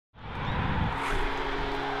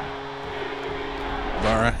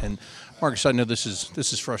Nutivaara. And Markus, I know this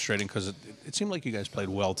is frustrating because it seemed like you guys played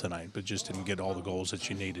well tonight, but just didn't get all the goals that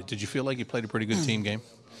you needed. Did you feel like you played a pretty good team game?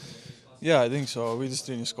 Yeah, I think so. We just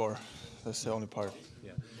didn't score. That's the only part.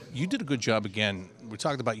 Yeah. You did a good job again. We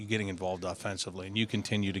talked about you getting involved offensively, and you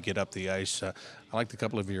continue to get up the ice. I liked a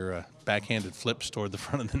couple of your backhanded flips toward the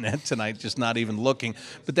front of the net tonight, just not even looking.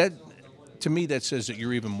 But that, to me, that says that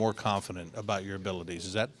you're even more confident about your abilities.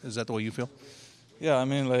 Is that the way you feel? Yeah, I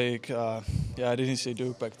mean, yeah, I didn't see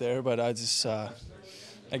Duke back there, but I just,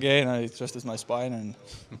 again, I trusted my spine,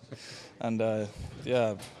 and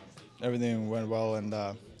yeah, everything went well, and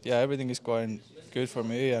yeah, everything is going good for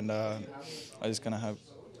me, and I just gonna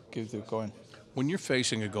keep it going. When you're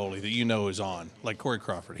facing a goalie that you know is on, like Corey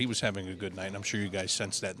Crawford, he was having a good night, and I'm sure you guys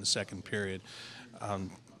sensed that in the second period.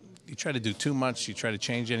 You try to do too much, you try to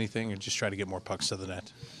change anything, or just try to get more pucks to the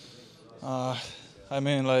net? I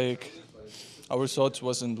mean, our shots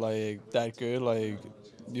wasn't that good.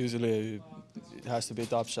 Usually it has to be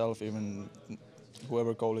top shelf, even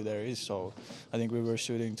whoever goalie there is. So I think we were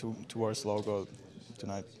shooting towards logo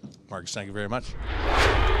tonight. Markus, thank you very much.